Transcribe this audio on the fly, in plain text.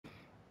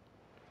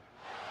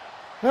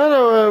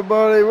Hello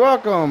everybody,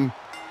 welcome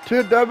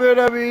to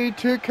wwe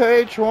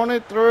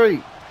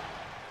 2k23.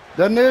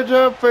 The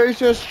Ninja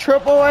faces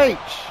Triple H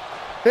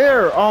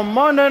here on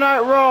Monday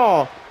Night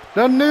Raw.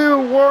 The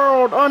new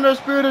world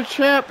undisputed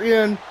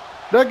champion,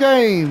 The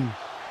Game,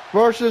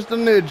 versus the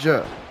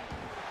Ninja.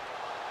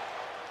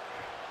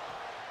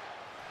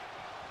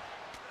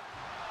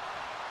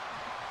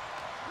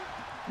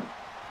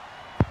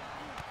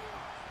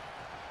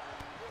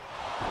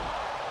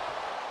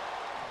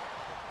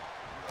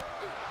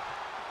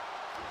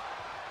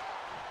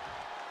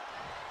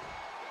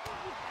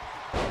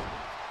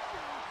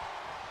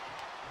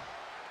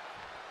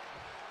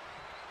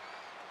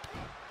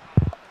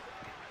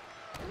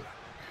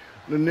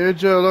 The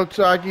Ninja looks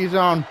like he's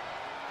on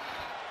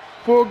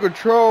full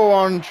control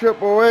on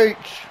Triple H.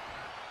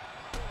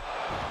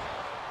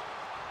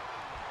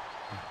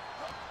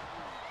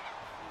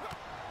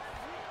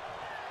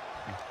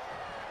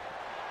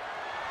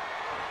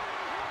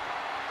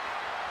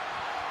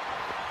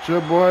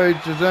 Triple H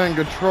is in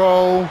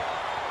control.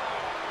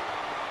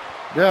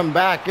 Them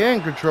back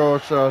in control,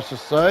 so I should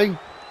say,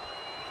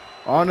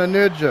 on the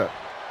Ninja.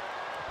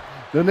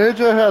 The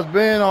Ninja has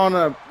been on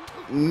a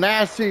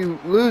nasty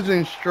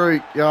losing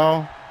streak,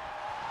 y'all.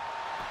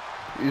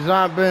 He's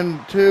not been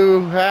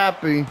too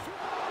happy.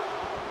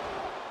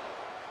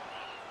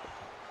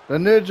 The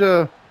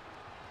Ninja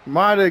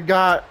might have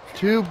got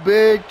too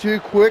big too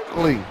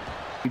quickly.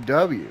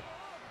 W.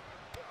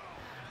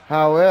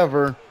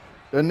 However,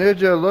 the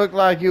Ninja looked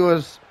like he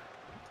was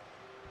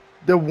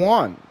the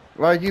one.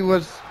 Like he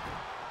was,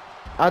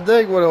 I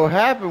think what will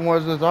happen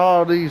was that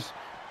all these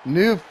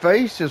new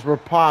faces were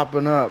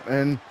popping up,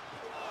 and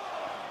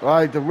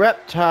like the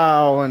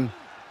Reptile, and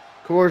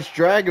of course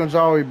Dragon's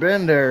already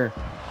been there,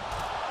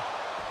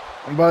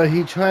 but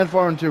he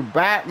transformed into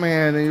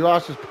Batman and he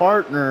lost his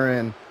partner,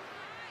 and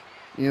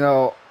you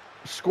know,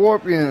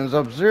 Scorpions,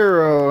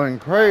 Sub-Zero,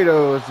 and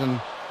Kratos, and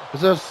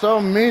there's just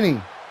so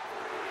many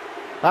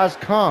has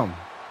come,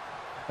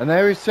 and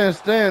ever since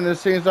then it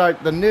seems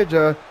like the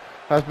Ninja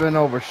has been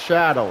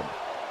overshadowed.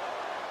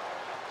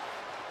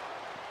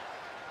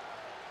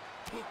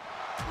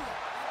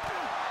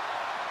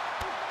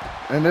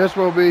 And this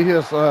will be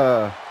his,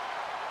 sadly,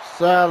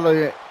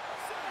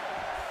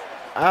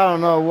 I don't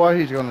know what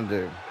he's going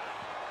to do.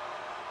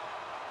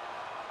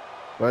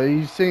 But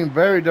he seemed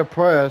very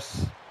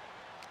depressed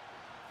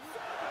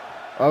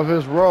of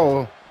his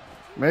role.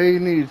 Maybe he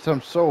needs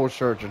some soul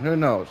searching, who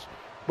knows.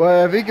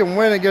 But if he can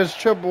win against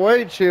Triple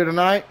H here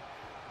tonight,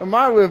 it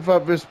might lift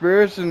up his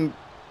spirits and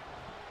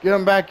get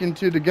him back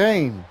into the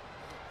game.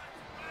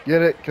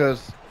 Get it?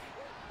 Because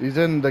he's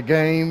in the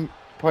game,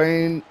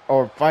 playing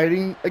or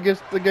fighting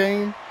against the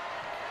Game.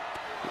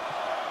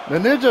 The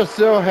Ninja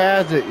still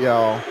has it,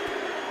 y'all.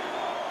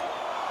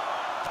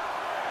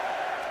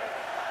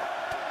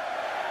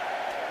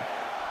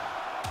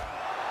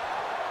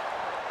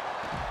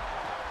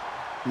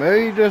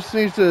 Maybe he just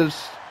needs to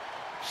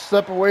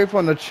step away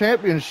from the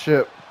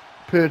championship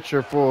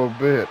picture for a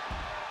bit.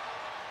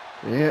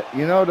 Yeah,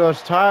 you know,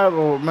 those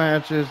title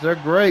matches, they're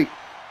great,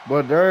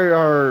 but they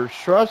are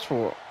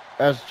stressful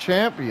as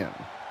champion.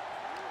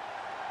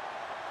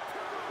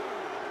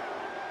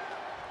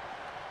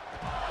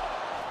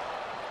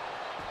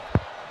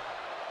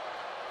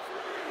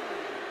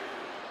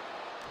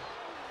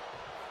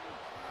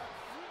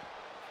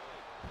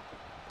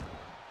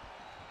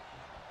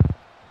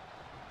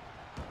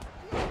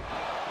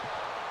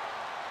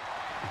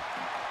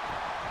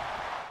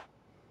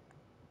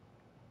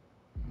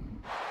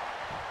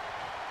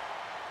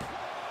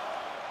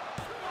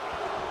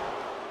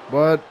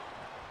 But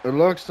it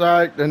looks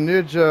like the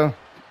Ninja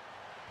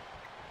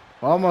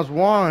almost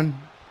won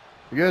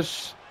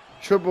against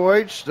Triple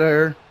H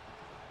there.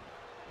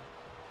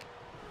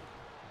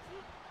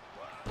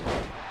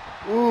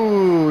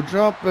 Ooh,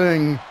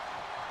 jumping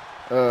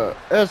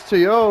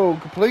STO,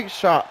 complete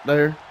shot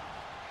there.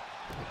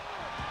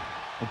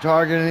 The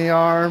target in the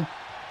arm.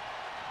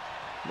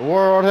 The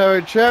World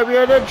Heavyweight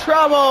Champion in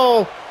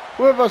trouble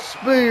with a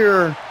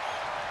spear.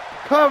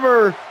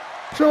 Cover,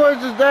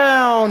 choices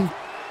down.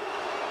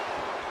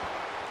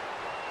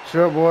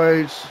 Triple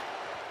H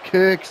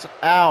kicks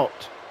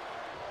out.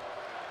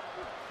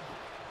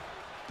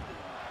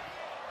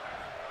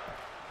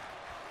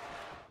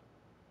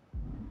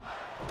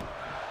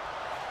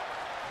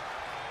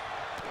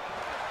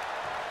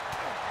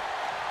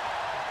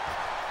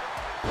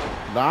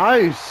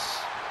 Nice.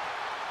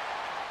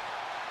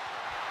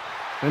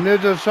 And they're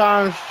just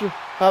trying to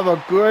have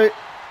a great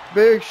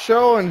big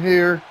showing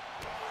here.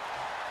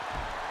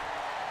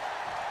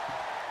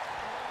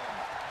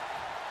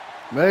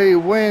 May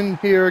win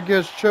here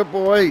against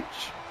Triple H.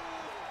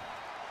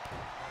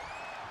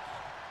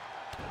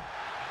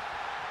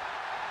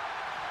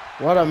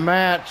 What a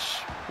match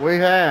we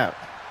have.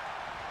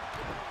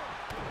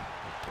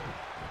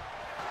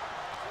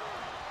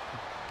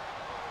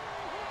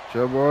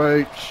 Triple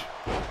H.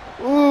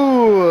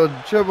 Ooh,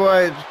 Triple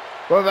H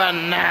with a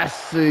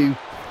nasty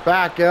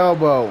back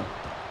elbow.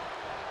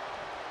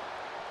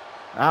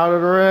 Out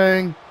of the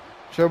ring.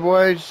 Triple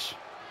H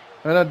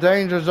in a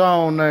danger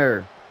zone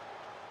there.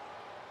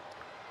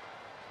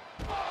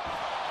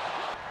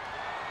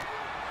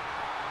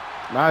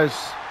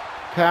 Nice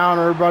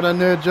counter by the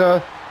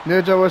Ninja.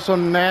 Ninja with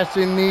some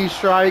nasty knee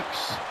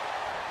strikes.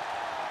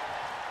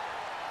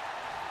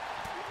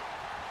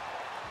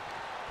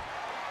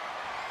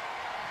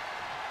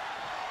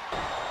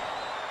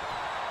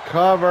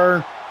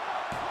 Cover.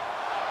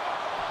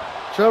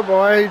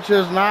 Triple H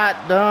is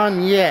not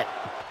done yet.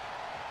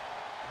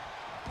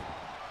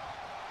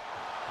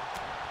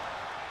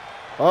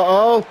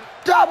 Uh-oh.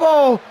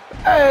 Double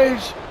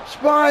H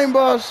spine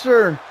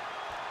buster.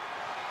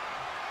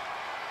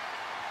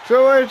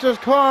 Triple H is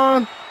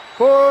calling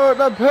for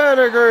the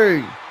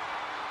pedigree.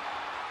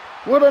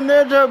 Will the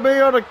Ninja be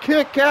able to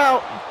kick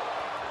out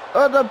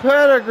of the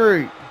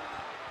pedigree?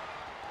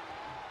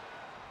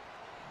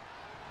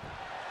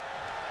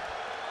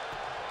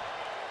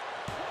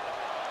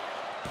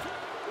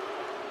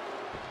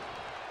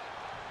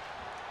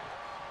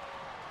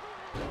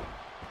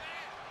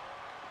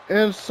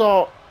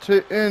 Insult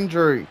to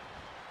injury.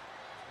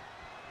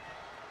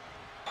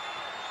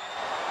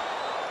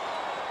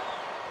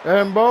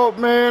 And both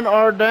men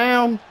are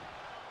down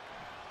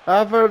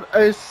after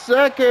a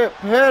second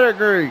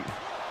pedigree.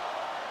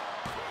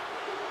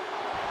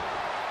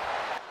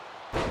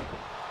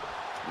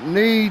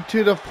 Knee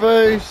to the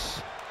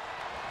face.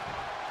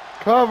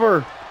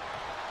 Cover.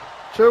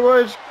 Triple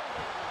H.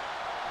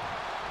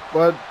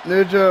 But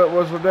Ninja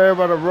was there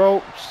by the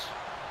ropes.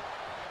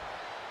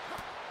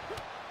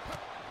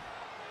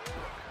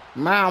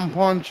 Mountain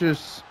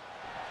punches.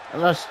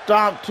 And a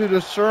stomp to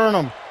the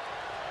sternum.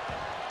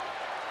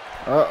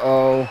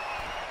 Uh-oh.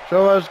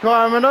 Triple H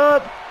climbing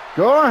up.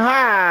 Going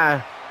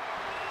high.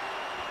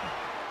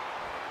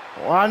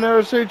 Well, I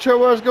never see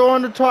Triple H go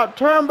on the top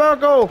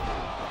turnbuckle.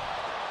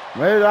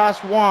 Maybe that's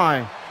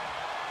why.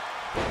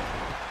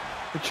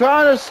 They're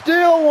trying to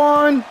steal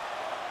 1,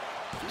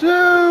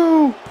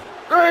 2,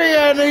 3,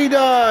 and he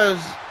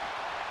does.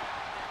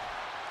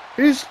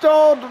 He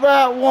stole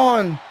that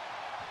one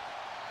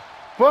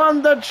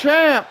from the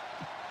champ.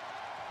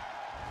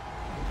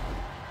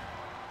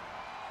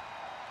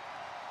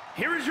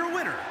 Here is your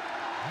winner,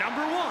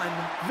 number 1,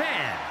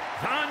 Van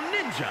the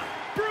Ninja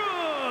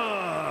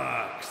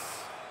Brooks.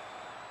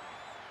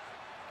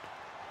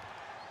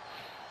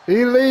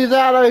 He leaves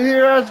out of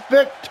here as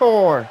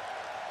victor.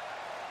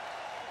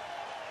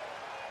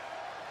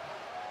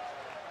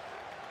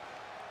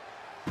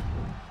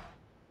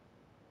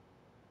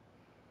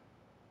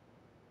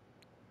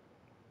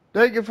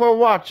 Thank you for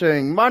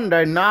watching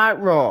Monday Night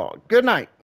Raw. Good night.